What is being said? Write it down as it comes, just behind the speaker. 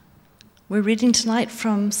We're reading tonight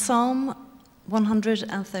from Psalm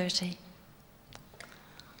 130.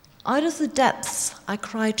 Out of the depths I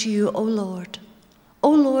cry to you, O Lord. O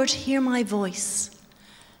Lord, hear my voice.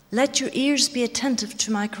 Let your ears be attentive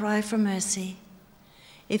to my cry for mercy.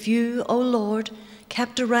 If you, O Lord,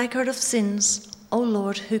 kept a record of sins, O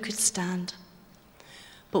Lord, who could stand?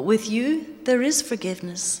 But with you there is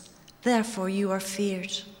forgiveness, therefore you are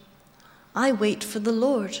feared. I wait for the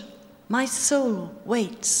Lord, my soul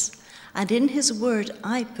waits, and in his word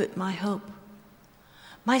I put my hope.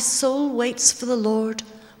 My soul waits for the Lord,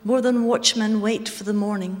 more than watchmen wait for the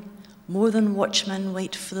morning, more than watchmen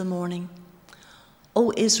wait for the morning.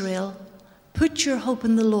 O Israel, put your hope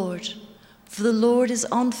in the Lord, for the Lord is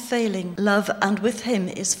unfailing love, and with him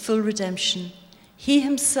is full redemption. He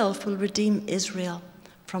himself will redeem Israel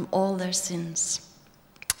from all their sins.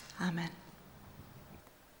 Amen.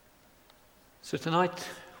 So tonight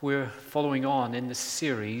we're following on in this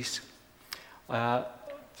series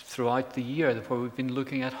throughout the year where we've been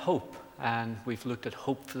looking at hope, and we've looked at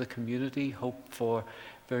hope for the community, hope for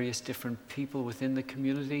various different people within the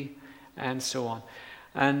community, and so on.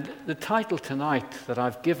 And the title tonight that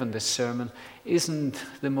I've given this sermon isn't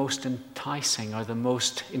the most enticing or the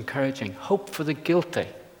most encouraging. Hope for the guilty.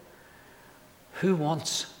 Who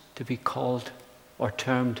wants to be called or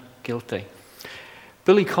termed guilty?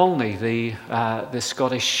 Billy Connolly, the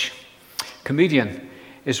Scottish comedian,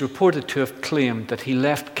 is reported to have claimed that he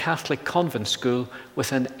left Catholic convent school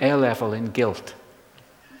with an A level in guilt.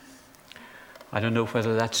 I don't know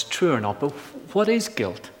whether that's true or not, but what is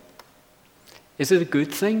guilt? Is it a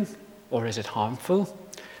good thing or is it harmful?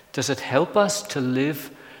 Does it help us to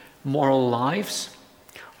live moral lives,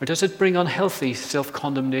 or does it bring unhealthy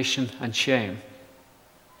self-condemnation and shame?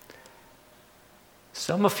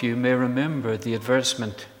 Some of you may remember the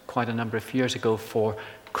advertisement quite a number of years ago for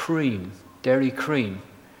cream, dairy cream,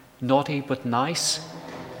 naughty but nice.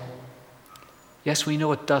 Yes, we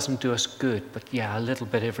know it doesn't do us good, but yeah, a little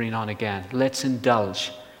bit every now and again. Let's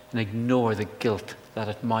indulge and ignore the guilt that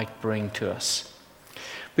it might bring to us.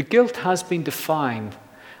 But guilt has been defined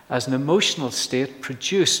as an emotional state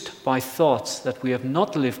produced by thoughts that we have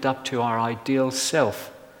not lived up to our ideal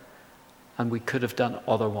self and we could have done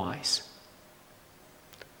otherwise.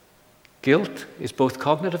 Guilt is both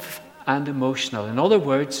cognitive and emotional. In other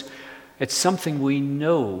words, it's something we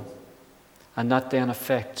know, and that then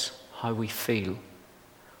affects how we feel.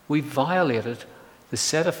 We violated the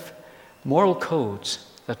set of moral codes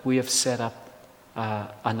that we have set up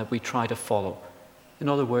and that we try to follow. In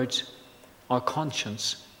other words, our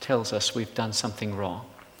conscience tells us we've done something wrong.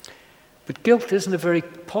 But guilt isn't a very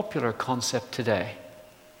popular concept today.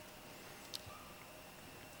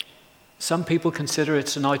 Some people consider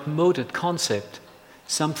it's an outmoded concept,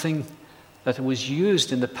 something that was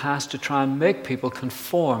used in the past to try and make people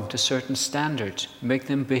conform to certain standards, make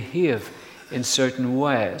them behave in certain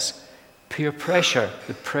ways. Peer pressure,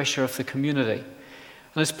 the pressure of the community.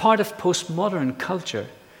 And it's part of postmodern culture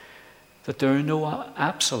that there are no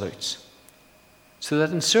absolutes, so that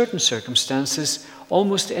in certain circumstances,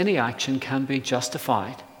 almost any action can be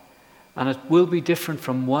justified. And it will be different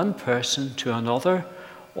from one person to another,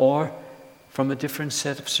 or from a different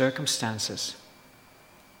set of circumstances.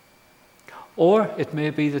 Or it may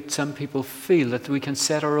be that some people feel that we can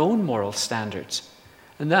set our own moral standards,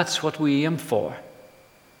 and that's what we aim for.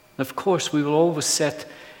 And of course, we will always set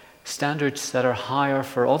standards that are higher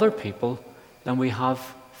for other people than we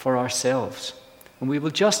have for ourselves. And we will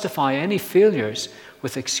justify any failures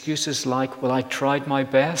with excuses like, well, I tried my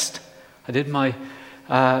best, I did my,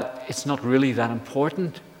 it's not really that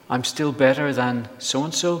important, I'm still better than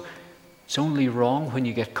so-and-so, it's only wrong when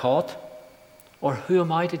you get caught, or who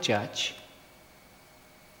am I to judge?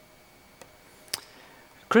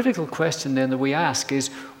 The critical question then that we ask is,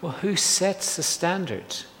 well, who sets the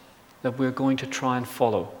standards that we're going to try and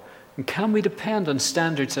follow? And can we depend on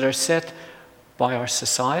standards that are set by our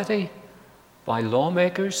society, by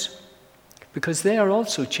lawmakers? Because they are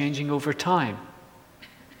also changing over time.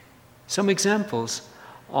 Some examples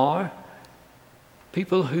are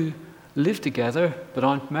people who live together but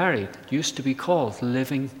aren't married. It used to be called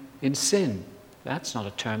living in sin. That's not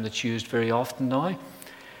a term that's used very often now.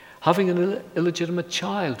 Having an illegitimate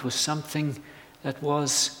child was something that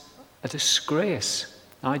was a disgrace.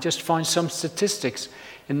 Now, I just found some statistics.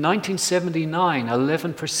 In 1979,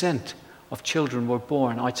 11% of children were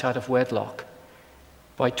born outside of wedlock.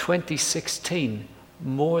 By 2016,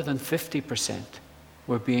 more than 50%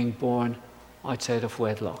 were being born outside of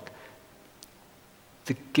wedlock.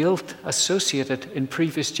 The guilt associated in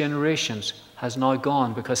previous generations has now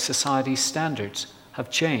gone because society's standards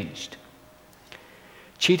have changed.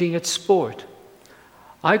 Cheating at sport.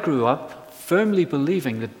 I grew up firmly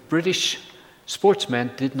believing that British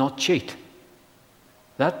sportsmen did not cheat.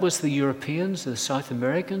 That was the Europeans, the South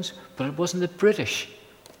Americans, but it wasn't the British.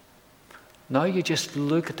 Now you just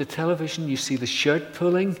look at the television, you see the shirt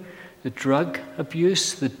pulling, the drug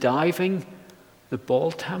abuse, the diving, the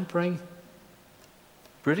ball tampering.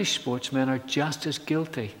 British sportsmen are just as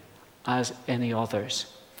guilty as any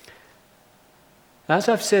others. As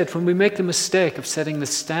I've said, when we make the mistake of setting the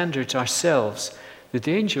standards ourselves, the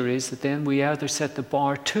danger is that then we either set the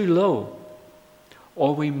bar too low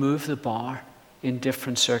or we move the bar in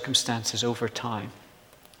different circumstances over time.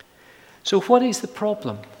 So what is the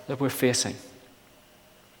problem that we're facing?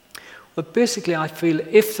 Well, basically, I feel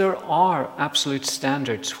if there are absolute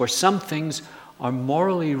standards where some things are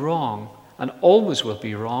morally wrong and always will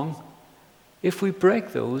be wrong, if we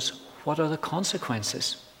break those, what are the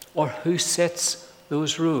consequences? Or who sets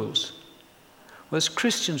those rules? Well, as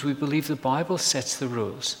Christians, we believe the Bible sets the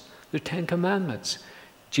rules, the Ten Commandments.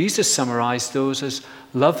 Jesus summarized those as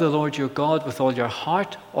love the Lord your God with all your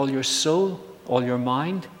heart, all your soul, all your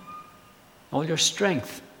mind, all your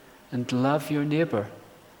strength, and love your neighbor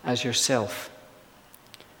as yourself.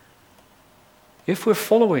 If we're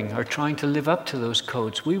following or trying to live up to those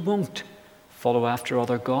codes, we won't follow after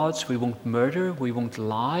other gods, we won't murder, we won't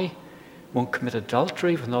lie, won't commit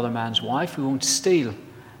adultery with another man's wife, we won't steal,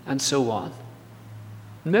 and so on.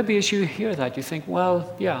 And maybe as you hear that, you think,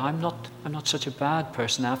 well, yeah, I'm not such a bad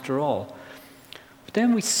person after all. But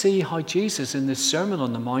then we see how Jesus in this Sermon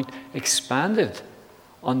on the Mount expanded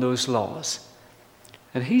on those laws.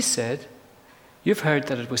 And he said, you've heard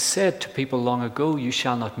that it was said to people long ago, you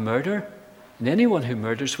shall not murder, and anyone who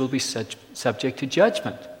murders will be subject to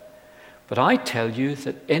judgment. But I tell you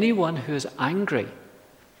that anyone who is angry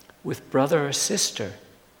with brother or sister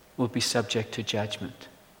will be subject to judgment.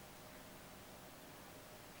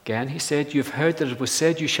 Again, he said, you've heard that it was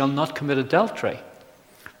said, you shall not commit adultery.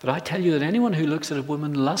 But I tell you that anyone who looks at a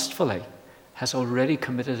woman lustfully has already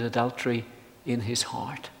committed adultery in his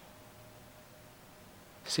heart.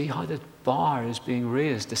 See how the bar is being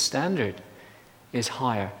raised, the standard is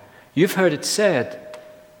higher. You've heard it said,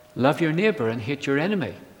 love your neighbor and hate your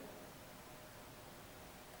enemy.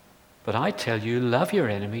 But I tell you, love your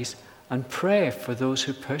enemies and pray for those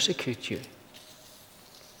who persecute you.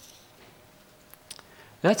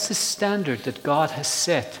 That's the standard that God has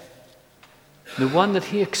set, the one that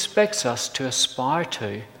he expects us to aspire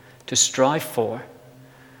to strive for.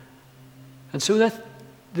 And so that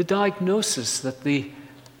the diagnosis that the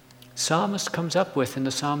psalmist comes up with in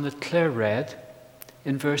the psalm that Claire read,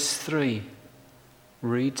 in verse 3,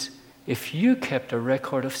 reads, if you kept a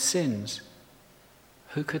record of sins,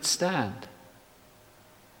 who could stand?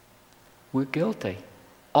 We're guilty.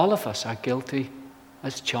 All of us are guilty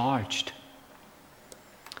as charged.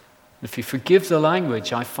 If you forgive the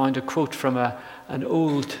language, I found a quote from an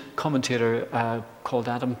old commentator called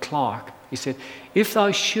Adam Clarke. He said, if thou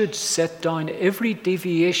shouldst set down every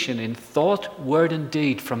deviation in thought, word, and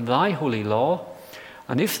deed from thy holy law,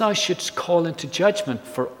 and if thou shouldst call into judgment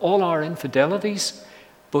for all our infidelities,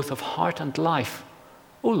 both of heart and life,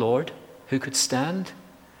 O Lord, who could stand?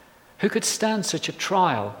 Who could stand such a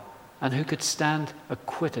trial, and who could stand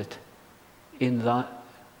acquitted in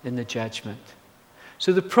the judgment?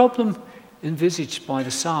 So the problem envisaged by the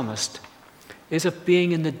psalmist is of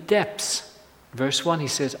being in the depths. Verse 1, he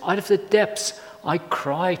says, out of the depths I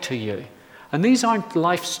cry to you. And these aren't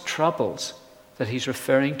life's troubles that he's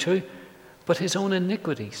referring to, but his own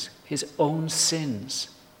iniquities, his own sins.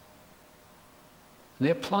 And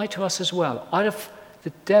they apply to us as well. Out of the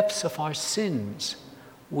depths of our sins,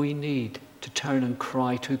 we need to turn and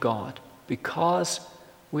cry to God because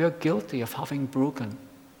we are guilty of having broken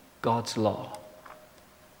God's law.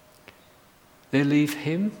 They leave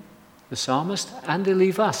him, the psalmist, and they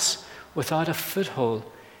leave us without a foothold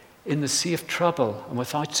in the sea of trouble and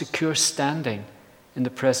without secure standing in the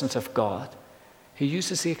presence of God. He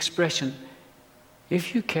uses the expression,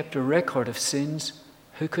 if you kept a record of sins,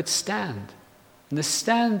 who could stand? And the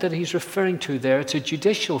stand that he's referring to there, it's a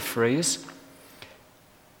judicial phrase,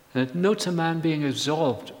 and it notes a man being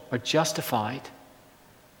absolved or justified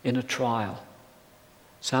in a trial.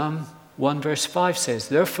 Psalm 1 verse 5 says,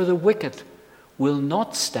 therefore the wicked will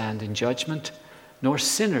not stand in judgment, nor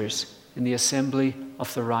sinners in the assembly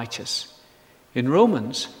of the righteous. In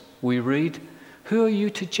Romans, we read, who are you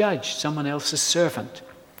to judge someone else's servant?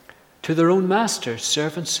 To their own master,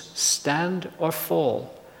 servants stand or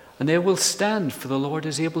fall, and they will stand, for the Lord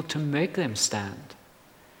is able to make them stand,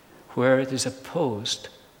 where it is opposed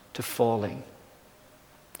to falling.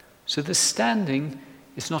 So the standing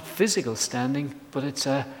is not physical standing, but it's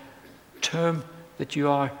a term that you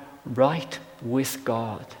are right with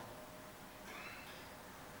God.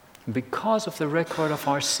 And because of the record of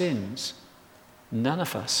our sins, none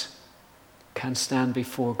of us can stand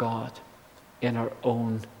before God in our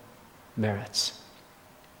own merits.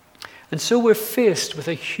 And so we're faced with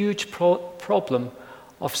a huge problem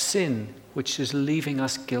of sin, which is leaving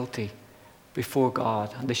us guilty before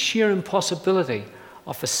God, and the sheer impossibility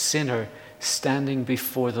of a sinner standing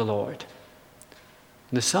before the Lord.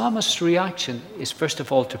 And the psalmist's reaction is first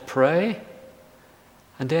of all to pray,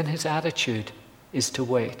 and then his attitude is to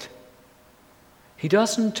wait. He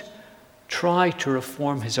doesn't try to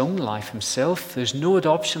reform his own life himself. There's no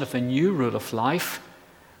adoption of a new rule of life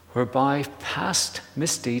whereby past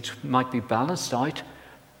misdeeds might be balanced out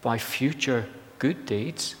by future good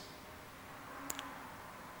deeds.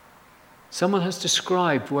 Someone has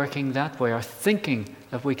described working that way, or thinking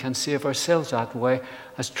that we can save ourselves that way,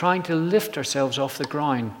 as trying to lift ourselves off the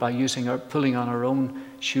ground by pulling on our own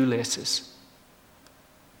shoelaces.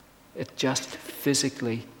 It just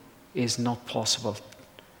physically is not possible.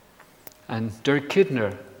 And Dirk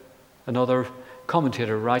Kidner, another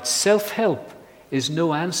commentator, writes, "Self-help is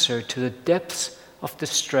no answer to the depths of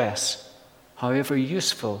distress, however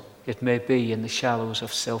useful it may be in the shallows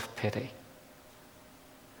of self-pity."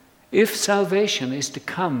 If salvation is to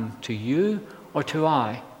come to you or to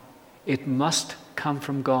I, it must come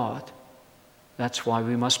from God. That's why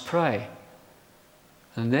we must pray.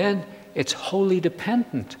 And then it's wholly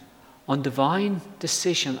dependent on divine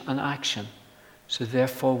decision and action. So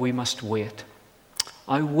therefore we must wait.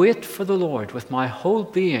 I wait for the Lord with my whole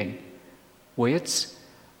being waits,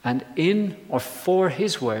 and in or for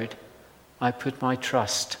his word I put my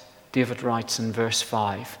trust, David writes in verse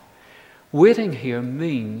 5. Waiting here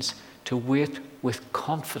means to wait with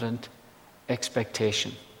confident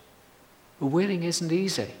expectation. But waiting isn't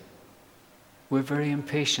easy. We're very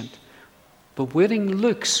impatient. But waiting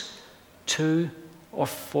looks to or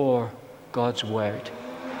for God's word.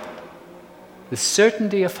 The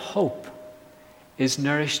certainty of hope is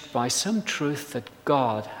nourished by some truth that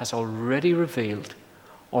God has already revealed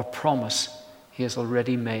or promise he has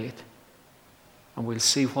already made. And we'll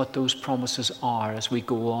see what those promises are as we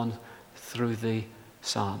go on through the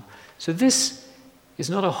psalm. So this is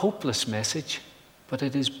not a hopeless message, but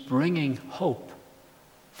it is bringing hope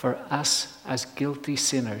for us as guilty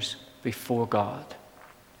sinners before God.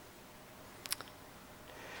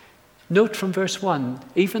 Note from verse 1,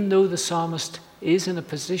 even though the psalmist is in a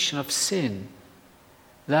position of sin,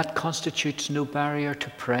 that constitutes no barrier to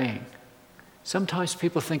praying. Sometimes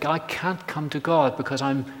people think, I can't come to God because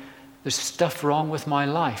there's stuff wrong with my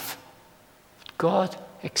life. But God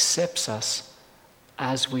accepts us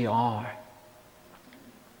as we are.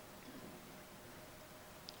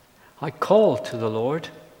 I call to the Lord,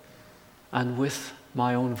 and with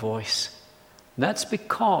my own voice. And that's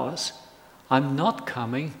because I'm not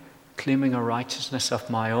coming claiming a righteousness of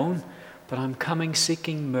my own, but I'm coming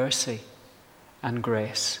seeking mercy and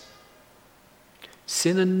grace.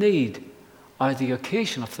 Sin and need are the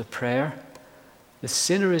occasion of the prayer. The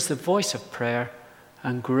sinner is the voice of prayer,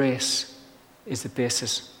 and grace is the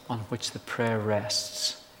basis on which the prayer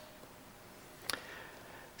rests.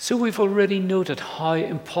 So we've already noted how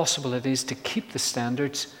impossible it is to keep the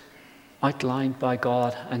standards outlined by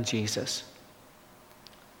God and Jesus.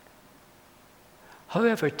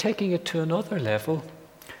 However, taking it to another level,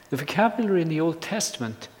 the vocabulary in the Old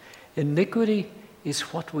Testament, iniquity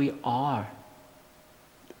is what we are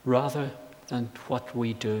rather than what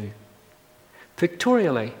we do.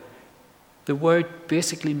 Pictorially, the word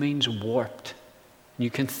basically means warped. You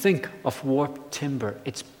can think of warped timber.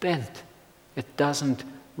 It's bent. It doesn't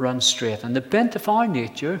run straight. And the bent of our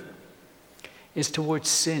nature is towards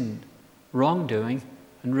sin, wrongdoing,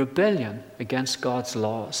 and rebellion against God's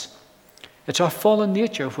laws. It's our fallen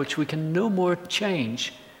nature which we can no more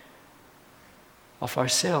change of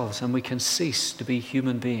ourselves, and we can cease to be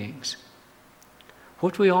human beings.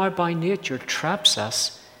 What we are by nature traps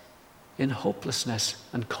us in hopelessness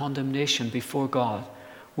and condemnation before God.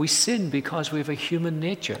 We sin because we have a human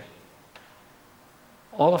nature.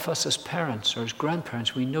 All of us as parents or as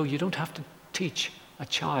grandparents, we know you don't have to teach a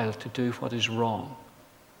child to do what is wrong.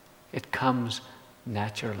 It comes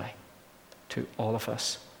naturally to all of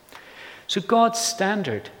us. So God's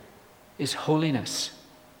standard is holiness,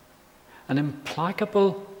 an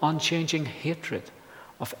implacable, unchanging hatred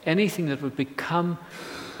of anything that would become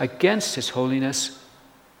against his holiness,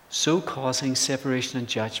 so causing separation and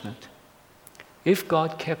judgment. If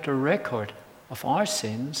God kept a record of our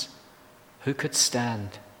sins, who could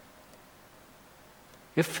stand?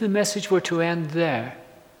 If the message were to end there,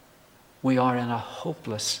 we are in a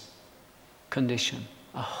hopeless condition,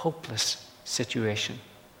 a hopeless situation.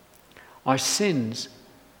 Our sins,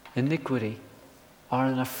 iniquity, are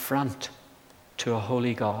an affront to a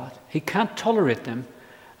holy God. He can't tolerate them,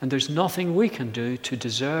 and there's nothing we can do to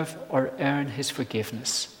deserve or earn his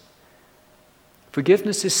forgiveness.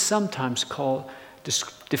 Forgiveness is sometimes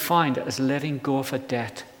defined as letting go of a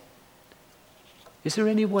debt. Is there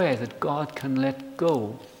any way that God can let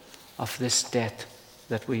go of this debt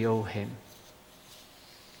that we owe him?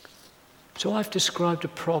 So I've described a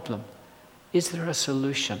problem. Is there a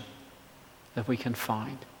solution that we can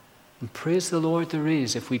find? And praise the Lord there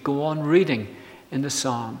is if we go on reading in the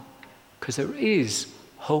psalm, because there is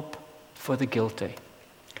hope for the guilty.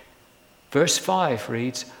 Verse 5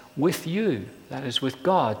 reads, with you, that is with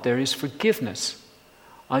God, there is forgiveness.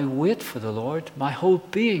 I wait for the Lord, my whole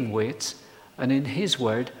being waits, and in his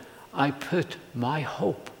word I put my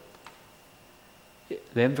hope.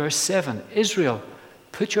 Then verse 7, Israel,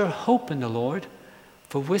 put your hope in the Lord,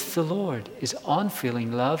 for with the Lord is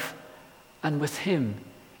unfailing love, and with him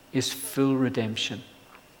is full redemption.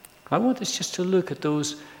 I want us just to look at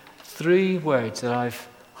those three words that I've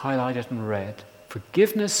highlighted and read.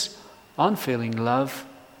 Forgiveness, unfailing love,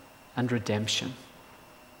 and redemption.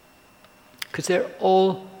 Because they're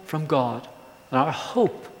all from God, and our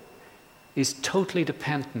hope is totally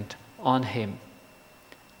dependent on him.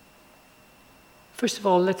 First of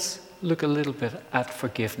all, let's look a little bit at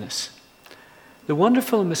forgiveness. The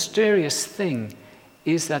wonderful, mysterious thing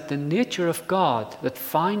is that the nature of God that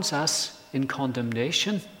finds us in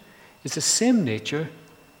condemnation is the same nature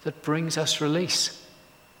that brings us release.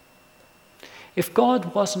 If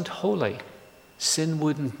God wasn't holy, sin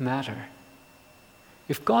wouldn't matter.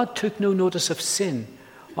 If God took no notice of sin,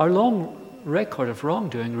 our long record of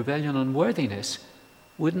wrongdoing, rebellion, unworthiness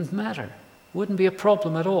wouldn't matter, wouldn't be a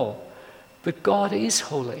problem at all. But God is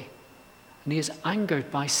holy, and he is angered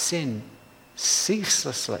by sin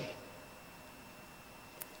ceaselessly.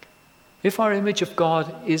 If our image of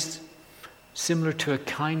God is similar to a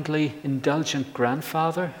kindly, indulgent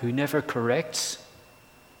grandfather who never corrects,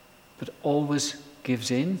 but always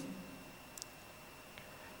gives in,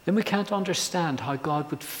 then we can't understand how God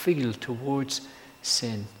would feel towards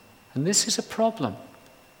sin. And this is a problem.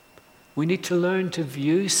 We need to learn to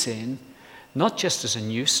view sin not just as a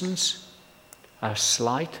nuisance, a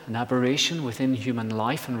slight, an aberration within human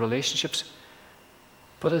life and relationships,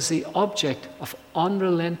 but as the object of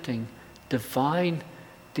unrelenting, divine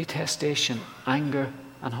detestation, anger,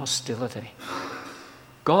 and hostility.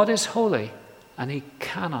 God is holy, and he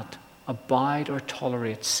cannot abide or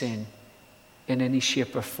tolerate sin in any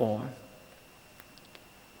shape or form.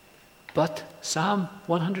 But Psalm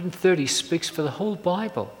 130 speaks for the whole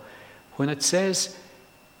Bible when it says,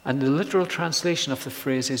 and the literal translation of the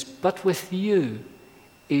phrase is, but with you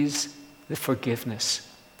is the forgiveness.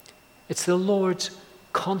 It's the Lord's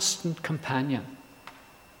constant companion.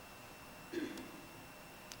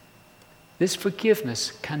 This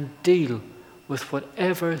forgiveness can deal with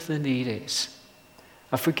whatever the need is.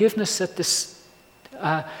 A forgiveness that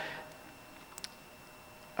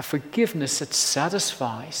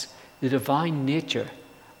satisfies the divine nature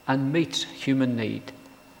and meets human need,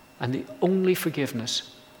 and the only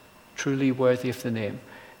forgiveness truly worthy of the name.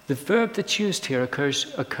 The verb that's used here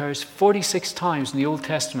occurs 46 times in the Old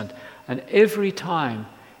Testament, and every time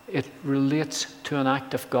it relates to an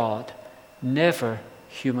act of God, never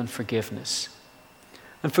human forgiveness.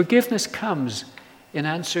 And forgiveness comes in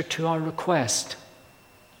answer to our request.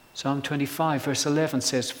 Psalm 25 verse 11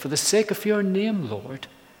 says, for the sake of your name, Lord,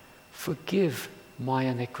 forgive my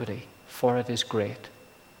iniquity, for it is great.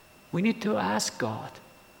 We need to ask God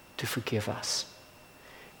to forgive us.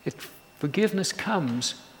 Forgiveness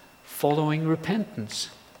comes following repentance.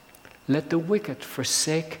 Let the wicked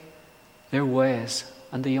forsake their ways,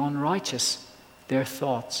 and the unrighteous their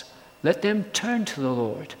thoughts. Let them turn to the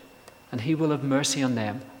Lord, and he will have mercy on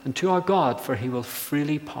them, and to our God, for he will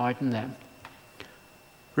freely pardon them.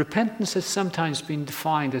 Repentance has sometimes been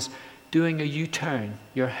defined as doing a U-turn.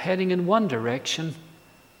 You're heading in one direction,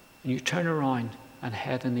 and you turn around and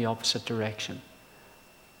head in the opposite direction.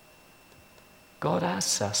 God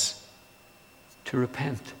asks us to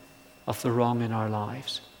repent of the wrong in our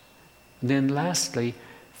lives. And then lastly,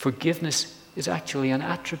 forgiveness is actually an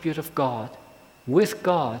attribute of God. With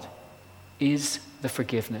God is the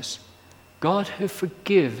forgiveness. God who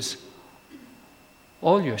forgives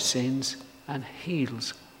all your sins and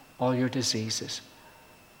heals all your diseases.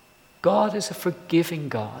 God is a forgiving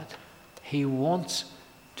God. He wants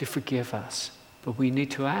to forgive us, but we need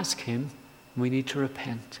to ask him, we need to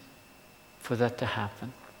repent for that to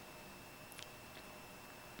happen.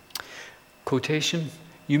 Quotation,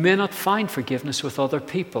 you may not find forgiveness with other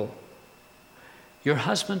people. Your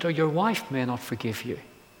husband or your wife may not forgive you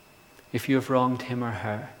if you have wronged him or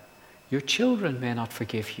her. Your children may not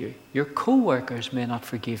forgive you. Your co-workers may not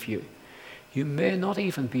forgive you. You may not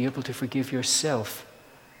even be able to forgive yourself.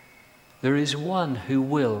 There is one who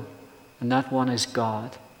will, and that one is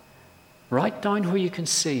God. Write down where you can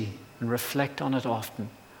see and reflect on it often.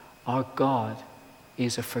 Our God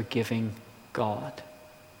is a forgiving God.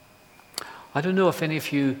 I don't know if any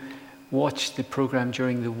of you watched the program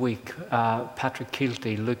during the week, Patrick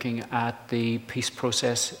Keelty looking at the peace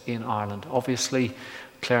process in Ireland. Obviously,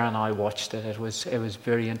 Claire and I watched it. It was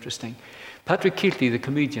very interesting. Patrick Keelty, the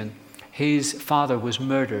comedian, his father was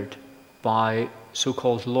murdered by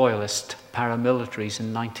so-called loyalist paramilitaries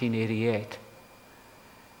in 1988.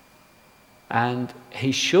 And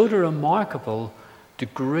he showed a remarkable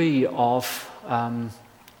degree of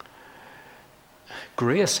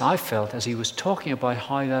grace, I felt, as he was talking about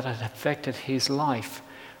how that had affected his life.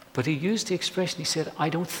 But he used the expression, he said, I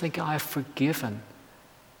don't think I have forgiven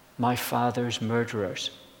my father's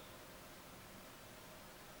murderers.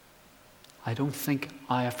 I don't think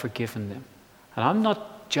I have forgiven them. And I'm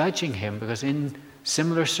not judging him, because in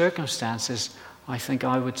similar circumstances, I think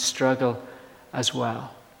I would struggle as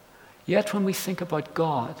well. Yet when we think about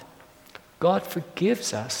God, God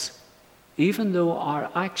forgives us even though our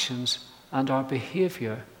actions and our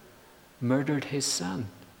behavior murdered his Son.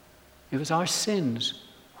 It was our sins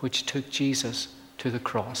which took Jesus to the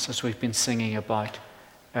cross, as we've been singing about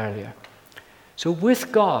earlier. So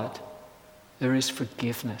with God, there is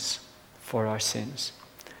forgiveness for our sins.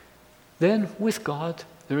 Then with God,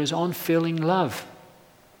 there is unfailing love.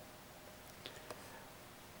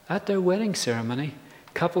 At their wedding ceremony,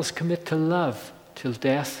 couples commit to love till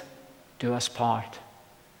death do us part.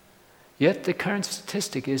 Yet the current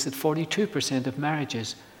statistic is that 42% of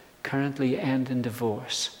marriages currently end in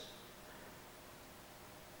divorce.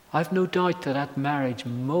 I've no doubt that at marriage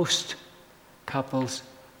most couples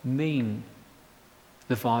mean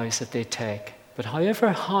the vows that they take. But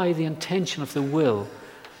however high the intention of the will,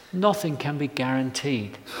 nothing can be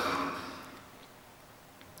guaranteed.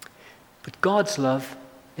 But God's love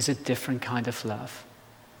is a different kind of love.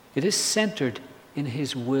 It is centered in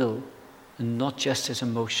his will and not just his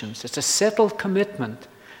emotions. It's a settled commitment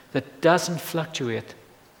that doesn't fluctuate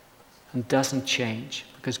and doesn't change,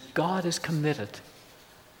 because God is committed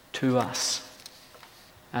to us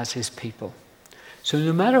as his people. So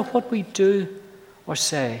no matter what we do or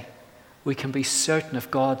say, we can be certain of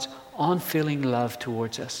God's unfailing love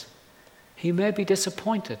towards us. He may be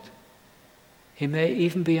disappointed. He may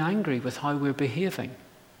even be angry with how we're behaving.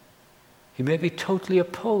 He may be totally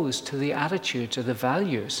opposed to the attitudes or the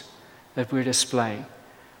values that we're displaying.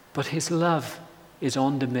 But his love is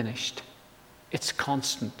undiminished. It's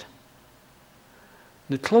constant.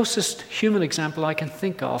 The closest human example I can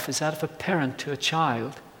think of is that of a parent to a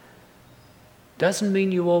child. Doesn't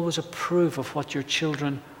mean you always approve of what your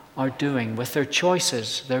children are doing with their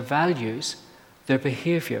choices, their values, their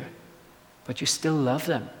behavior, but you still love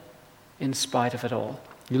them in spite of it all.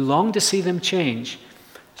 You long to see them change.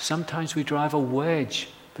 Sometimes we drive a wedge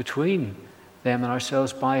between them and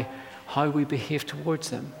ourselves by how we behave towards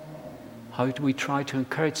them. How do we try to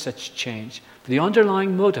encourage such change? But the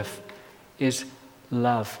underlying motive is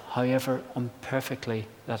love, however imperfectly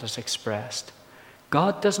that is expressed.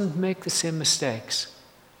 God doesn't make the same mistakes.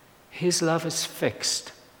 His love is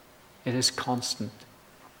fixed. It is constant.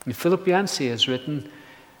 And Philip Yancey has written,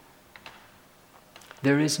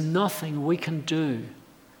 there is nothing we can do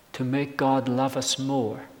to make God love us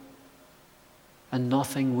more, and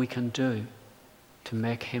nothing we can do to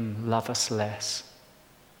make him love us less.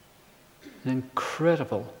 An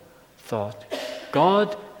incredible thought.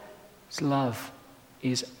 God's love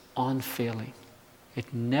is unfailing.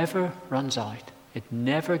 It never runs out. It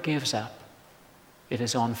never gives up. It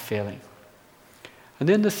is unfailing. And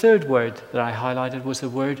then the third word that I highlighted was the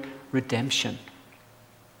word redemption.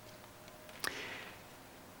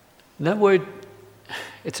 And that word,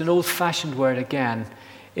 it's an old-fashioned word again.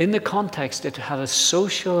 In the context, it had a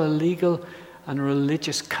social, a legal, and a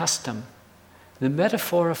religious custom. The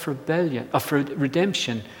metaphor of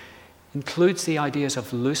redemption includes the ideas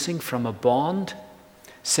of loosing from a bond,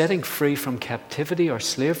 setting free from captivity or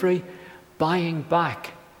slavery, buying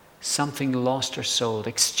back something lost or sold,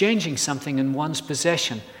 exchanging something in one's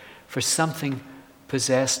possession for something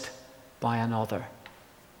possessed by another.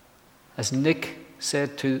 As Nick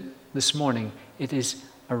said this morning, it is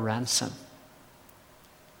a ransom.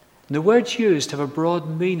 And the words used have a broad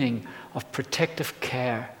meaning of protective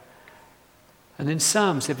care. And in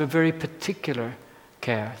Psalms, they have a very particular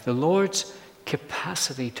care. The Lord's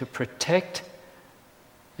capacity to protect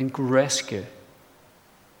and rescue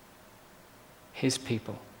his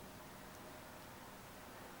people.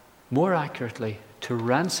 More accurately, to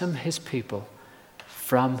ransom his people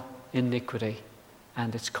from iniquity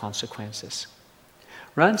and its consequences.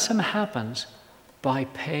 Ransom happens by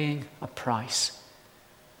paying a price.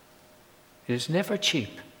 It is never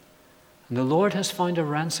cheap. And the Lord has found a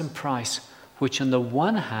ransom price which on the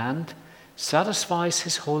one hand satisfies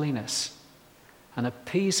his holiness and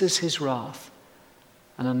appeases his wrath,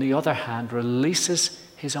 and on the other hand releases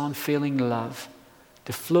his unfailing love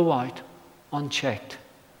to flow out unchecked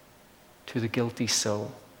to the guilty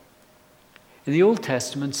soul. In the Old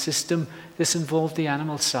Testament system, this involved the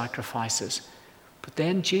animal sacrifices. But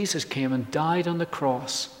then Jesus came and died on the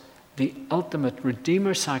cross, the ultimate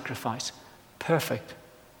Redeemer sacrifice, perfect,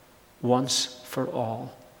 once for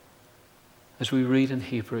all. As we read in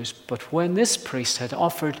Hebrews, but when this priest had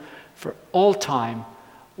offered for all time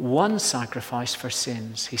one sacrifice for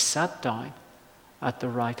sins, he sat down at the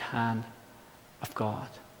right hand of God.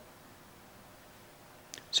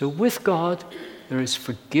 So with God, there is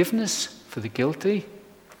forgiveness for the guilty.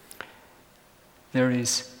 There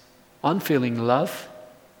is unfailing love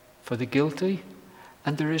for the guilty.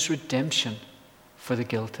 And there is redemption for the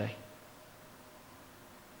guilty.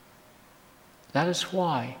 That is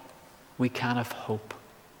why we can have hope.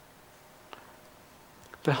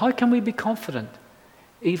 But how can we be confident,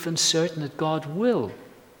 even certain that God will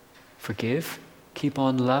forgive, keep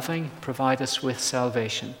on loving, provide us with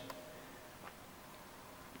salvation?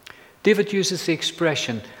 David uses the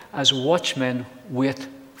expression, as watchmen wait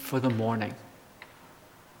for the morning.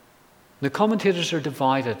 The commentators are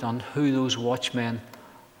divided on who those watchmen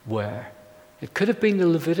were. It could have been the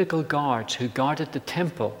Levitical guards who guarded the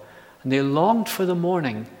temple, and they longed for the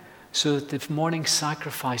morning so that the morning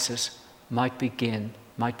sacrifices might be given.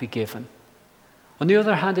 On the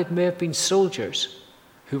other hand, it may have been soldiers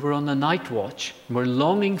who were on the night watch and were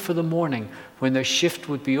longing for the morning when their shift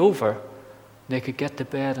would be over. They could get to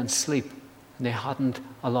bed and sleep, and they hadn't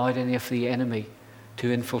allowed any of the enemy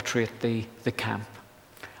to infiltrate the camp.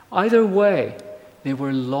 Either way, they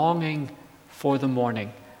were longing for the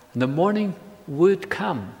morning, and the morning would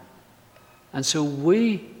come. And so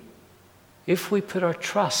if we put our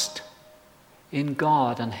trust in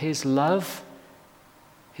God and his love,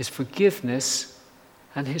 his forgiveness,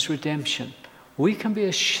 and his redemption, we can be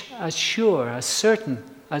as sure, as certain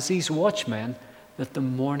as these watchmen that the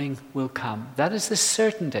morning will come. That is the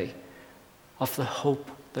certainty of the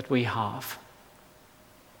hope that we have.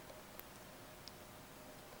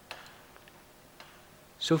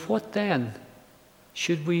 So what then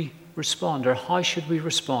should we respond, or how should we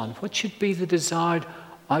respond? What should be the desired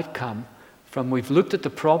outcome from we've looked at the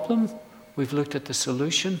problem, we've looked at the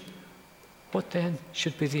solution? What then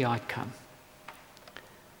should be the outcome?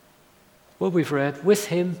 Well, we've read, with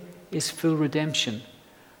him is full redemption.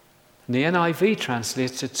 And the NIV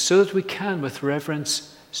translates it, so that we can with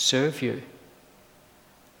reverence serve you.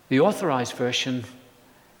 The Authorized Version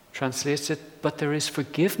translates it, but there is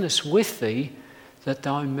forgiveness with thee, that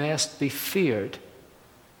thou mayest be feared.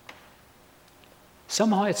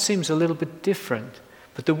 Somehow it seems a little bit different,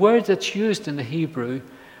 but the word that's used in the Hebrew,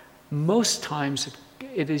 most times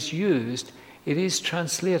it is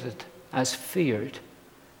translated as feared.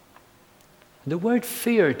 And the word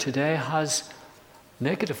fear today has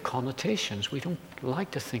negative connotations. We don't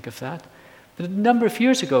like to think of that. But a number of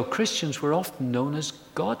years ago, Christians were often known as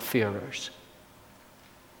God-fearers.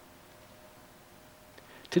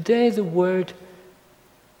 Today, the word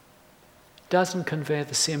doesn't convey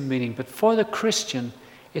the same meaning, but for the Christian,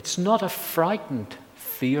 it's not a frightened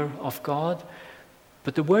fear of God,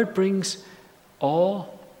 but the word brings awe,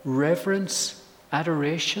 reverence,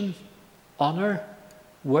 adoration, honor,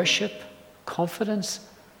 worship, confidence,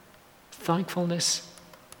 thankfulness,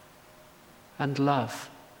 and love.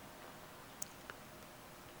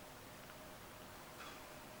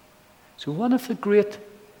 So one of the great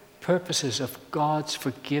purposes of God's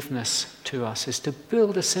forgiveness to us is to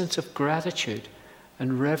build a sense of gratitude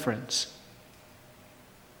and reverence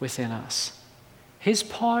within us. His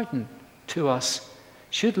pardon to us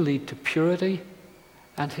should lead to purity,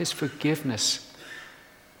 and his forgiveness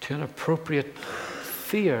to an appropriate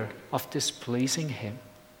fear of displeasing him,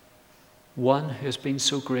 one who has been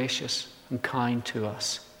so gracious and kind to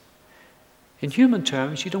us. In human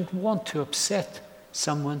terms, you don't want to upset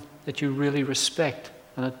someone that you really respect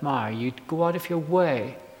and admire. You'd go out of your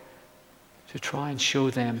way to try and show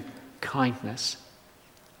them kindness.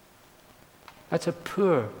 That's a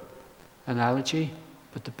poor analogy,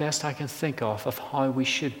 but the best I can think of how we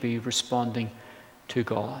should be responding to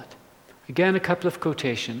God. Again, a couple of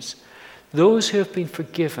quotations. Those who have been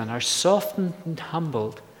forgiven are softened and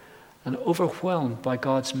humbled and overwhelmed by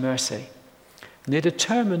God's mercy. And they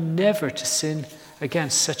determine never to sin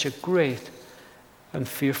against such a great and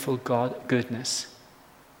fearful goodness.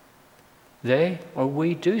 They or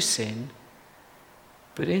we do sin,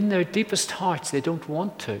 but in their deepest hearts they don't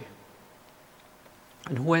want to.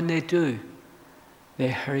 And when they do, they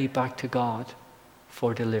hurry back to God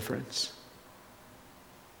for deliverance.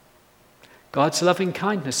 God's loving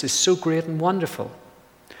kindness is so great and wonderful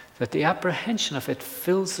that the apprehension of it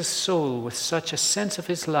fills the soul with such a sense of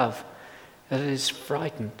his love that it is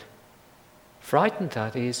frightened. Frightened,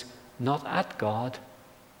 that is, not at God,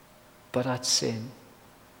 but at sin.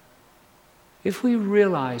 If we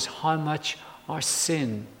realize how much our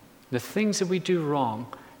sin, the things that we do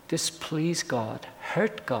wrong, displease God,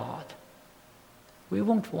 hurt God, we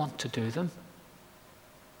won't want to do them.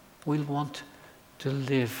 We'll want to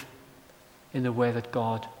live in the way that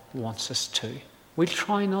God wants us to. We'll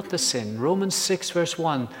try not to sin. Romans 6 verse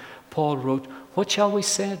 1, Paul wrote, "What shall we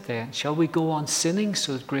say then? Shall we go on sinning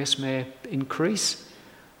so that grace may increase?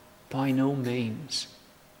 By no means."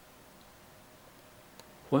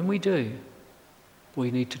 When we do,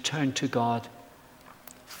 we need to turn to God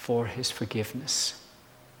for his forgiveness.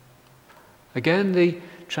 Again, the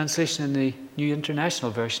translation in the New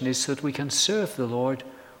International Version is so that we can serve the Lord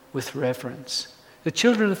with reverence. The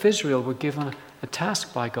children of Israel were given a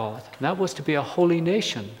task by God, and that was to be a holy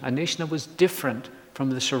nation, a nation that was different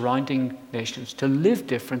from the surrounding nations, to live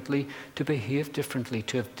differently, to behave differently,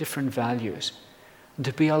 to have different values, and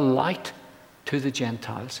to be a light to the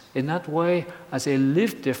Gentiles. In that way, as they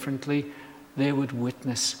lived differently, they would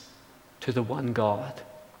witness to the one God.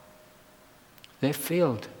 They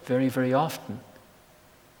failed very, very often,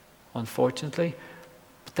 unfortunately.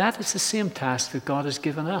 But that is the same task that God has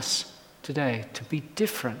given us today, to be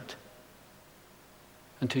different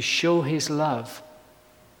and to show his love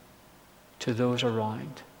to those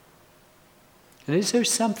around. And is there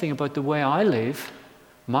something about the way I live,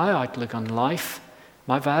 my outlook on life,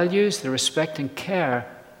 my values, the respect and care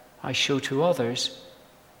I show to others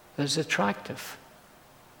that is attractive,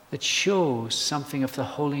 that shows something of the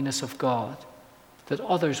holiness of God, that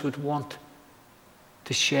others would want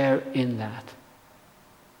to share in that?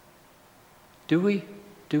 Do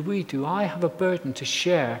I have a burden to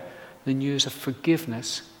share the news of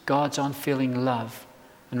forgiveness, God's unfailing love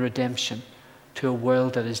and redemption to a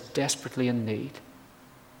world that is desperately in need?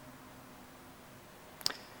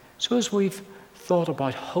 So as we've thought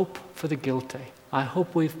about hope for the guilty, I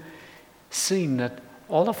hope we've seen that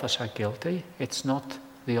all of us are guilty. It's not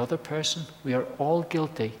the other person. We are all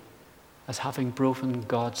guilty as having broken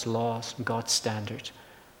God's laws and God's standards.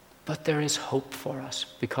 But there is hope for us,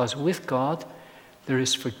 because with God there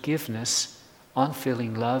is forgiveness,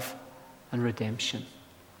 unfailing love, and redemption.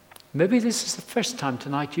 Maybe this is the first time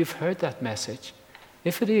tonight you've heard that message.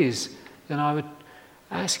 If it is, then I would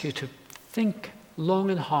ask you to think long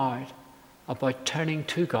and hard about turning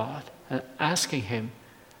to God and asking him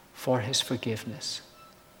for his forgiveness.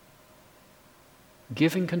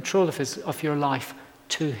 Giving control of your life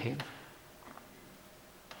to him.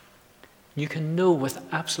 You can know with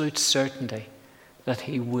absolute certainty that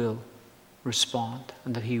he will respond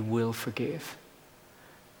and that he will forgive.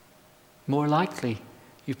 More likely,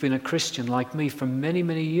 you've been a Christian like me for many,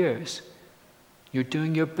 many years. You're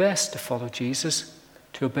doing your best to follow Jesus,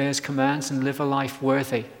 to obey his commands and live a life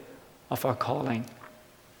worthy of our calling.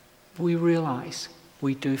 We realize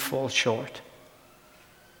we do fall short.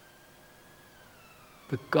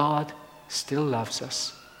 But God still loves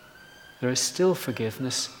us. There is still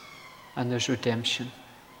forgiveness and there's redemption.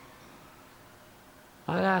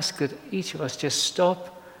 I'd ask that each of us just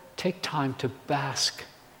stop, take time to bask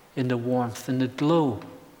in the warmth and the glow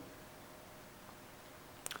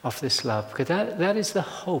of this love, because that is the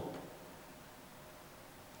hope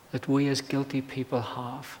that we as guilty people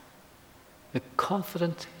have. The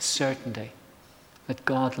confident certainty that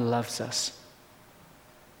God loves us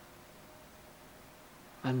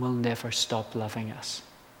and will never stop loving us.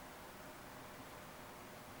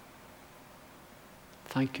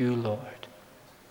 Thank you, Lord.